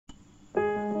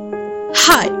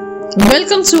Hi,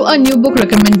 welcome to a new book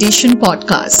recommendation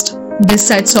podcast. This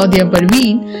side Saudia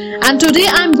Parveen, and today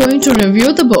I am going to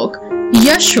review the book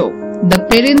Yasho-The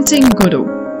Parenting Guru,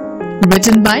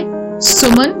 written by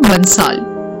Suman Bansal.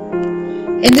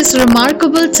 In this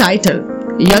remarkable title,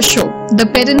 Yasho-The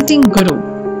Parenting Guru,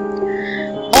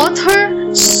 author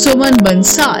Suman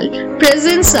Bansal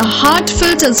presents a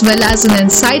heartfelt as well as an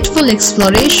insightful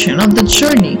exploration of the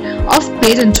journey of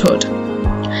parenthood.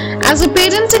 As a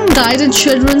parenting guide and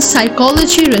children's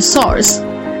psychology resource,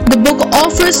 the book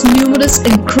offers numerous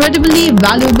incredibly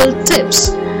valuable tips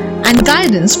and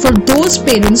guidance for those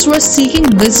parents who are seeking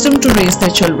wisdom to raise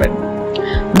their children.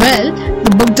 Well,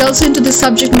 the book delves into the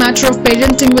subject matter of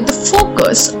parenting with a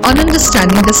focus on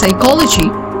understanding the psychology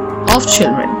of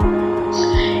children.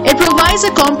 It provides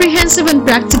a comprehensive and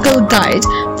practical guide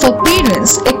for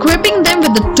parents, equipping them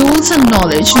with the tools and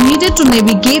knowledge needed to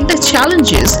navigate the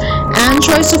challenges and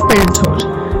choice of parenthood.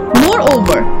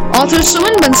 Moreover, author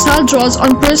Suman Bansal draws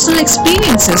on personal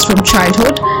experiences from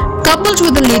childhood, coupled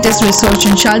with the latest research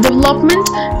in child development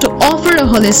to offer a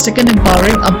holistic and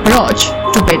empowering approach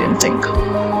to parenting.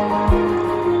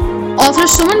 Author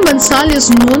Suman Bansal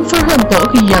is known for her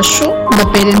book Yasho-The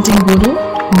Parenting Guru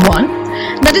 1,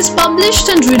 that is published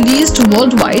and released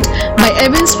worldwide by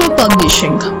Evansville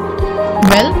Publishing.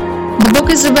 Well, the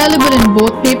book is available in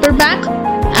both paperback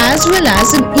as well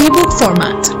as in ebook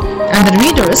format, and the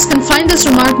readers can find this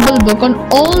remarkable book on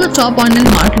all the top online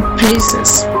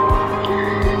marketplaces.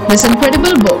 This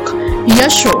incredible book,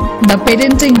 Yasho-The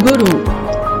Parenting Guru,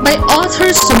 by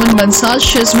author Suman Bansal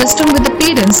shares wisdom with the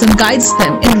parents and guides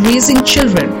them in raising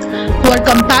children who are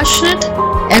compassionate,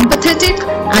 empathetic,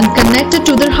 and connected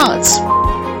to their hearts.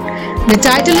 The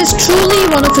title is truly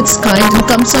one of its kind and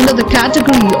comes under the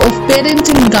category of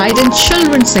parenting guide and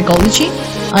children's psychology.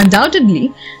 Undoubtedly,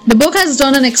 the book has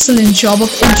done an excellent job of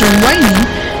intertwining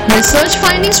research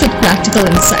findings with practical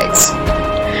insights.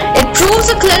 It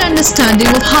proves a clear understanding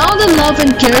of how the love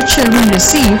and care children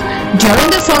receive during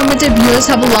their formative years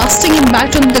have a lasting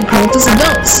impact on their growth as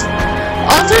adults.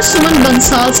 Author Suman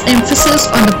Bansal's emphasis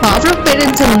on the power of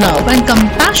parental love and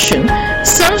compassion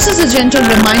serves as a gentle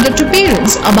reminder to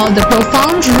parents about the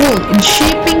profound role in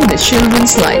shaping their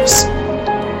children's lives.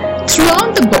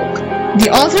 Throughout the book, the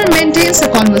author maintains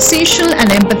a conversational and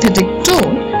empathetic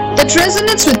tone that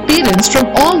resonates with parents from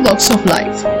all walks of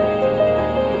life.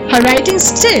 Her writing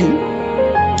style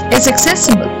is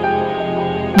accessible,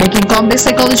 making complex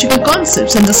psychological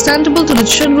concepts understandable to the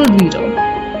general reader.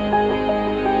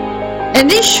 In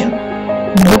addition,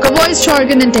 the book avoids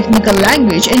jargon and technical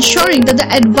language, ensuring that the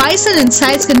advice and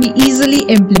insights can be easily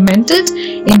implemented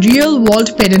in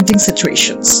real-world parenting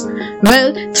situations.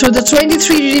 Well, through the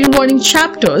 23 reading warning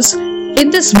chapters in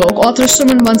this book, author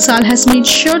Suman Bansal has made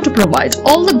sure to provide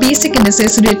all the basic and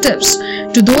necessary tips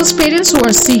to those parents who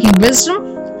are seeking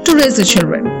wisdom to raise their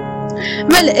children.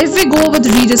 Well, if we go over the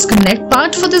Reader's Connect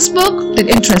part for this book, then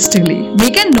interestingly,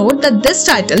 we can note that this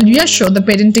title, Yasho-The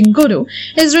Parenting Guru,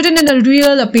 is written in a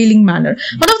real appealing manner.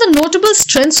 One of the notable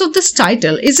strengths of this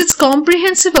title is its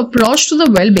comprehensive approach to the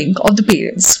well-being of the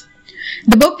parents.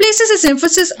 The book places its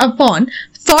emphasis upon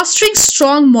fostering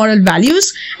strong moral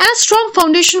values and a strong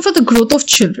foundation for the growth of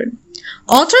children.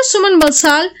 Author Suman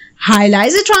Bansal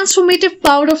highlights the transformative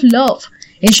power of love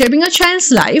in shaping a child's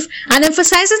life and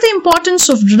emphasizes the importance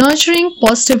of nurturing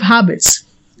positive habits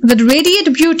that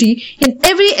radiate beauty in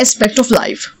every aspect of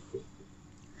life.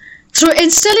 Through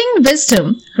instilling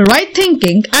wisdom, right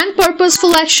thinking, and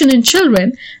purposeful action in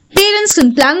children, parents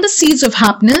can plant the seeds of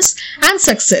happiness and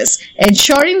success,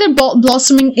 ensuring their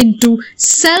blossoming into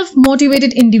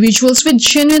self-motivated individuals with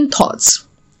genuine thoughts.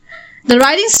 The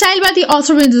writing style by the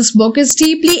author in this book is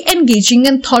deeply engaging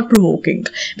and thought-provoking,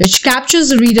 which captures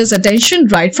the reader's attention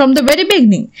right from the very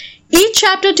beginning. Each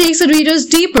chapter takes the readers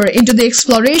deeper into the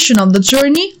exploration of the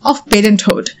journey of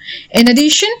parenthood. In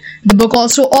addition, the book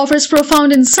also offers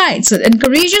profound insights that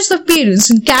encourages the parents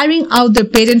in carrying out their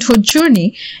parenthood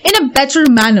journey in a better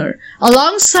manner,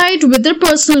 alongside with their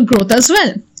personal growth as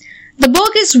well. The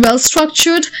book is well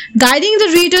structured, guiding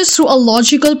the readers through a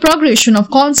logical progression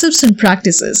of concepts and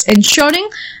practices, ensuring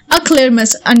a clear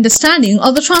understanding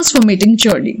of the transformating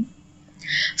journey.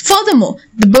 Furthermore,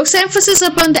 the book's emphasis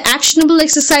upon the actionable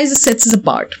exercises sets it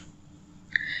apart.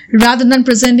 Rather than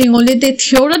presenting only the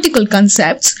theoretical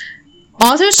concepts,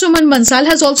 author Suman Bansal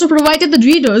has also provided the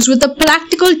readers with the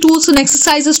practical tools and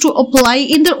exercises to apply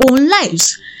in their own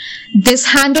lives. This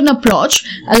hand-on approach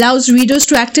allows readers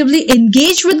to actively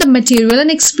engage with the material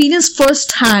and experience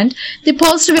firsthand the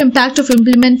positive impact of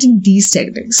implementing these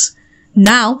techniques.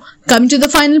 Now, coming to the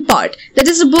final part, that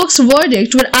is the book's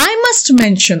verdict, where I must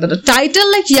mention that a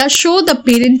title like Yasho-The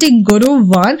Parenting Guru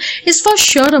 1 is for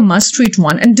sure a must-read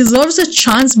one and deserves a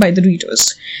chance by the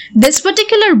readers. This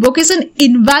particular book is an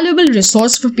invaluable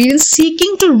resource for parents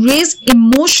seeking to raise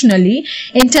emotionally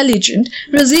intelligent,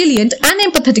 resilient, and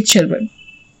empathetic children.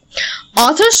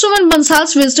 Author Suman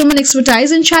Bansal's wisdom and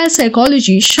expertise in child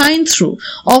psychology shine through,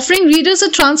 offering readers a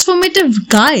transformative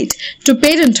guide to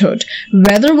parenthood,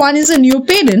 whether one is a new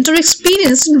parent or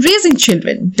experienced in raising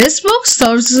children. This book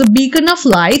serves as a beacon of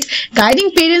light,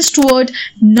 guiding parents toward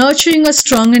nurturing a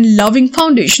strong and loving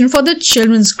foundation for their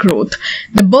children's growth.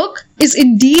 The book is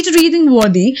indeed reading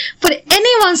worthy for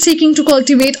anyone seeking to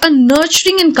cultivate a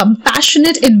nurturing and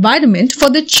compassionate environment for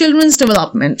their children's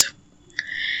development.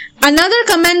 Another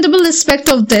commendable aspect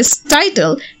of this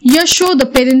title, Yasho-The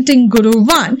Parenting Guru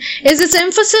 1, is its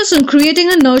emphasis on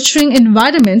creating a nurturing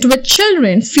environment where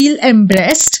children feel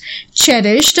embraced,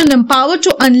 cherished, and empowered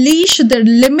to unleash their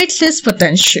limitless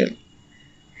potential.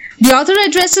 The author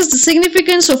addresses the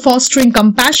significance of fostering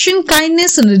compassion,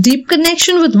 kindness, and a deep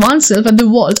connection with oneself and the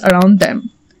world around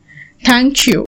them. Thank you.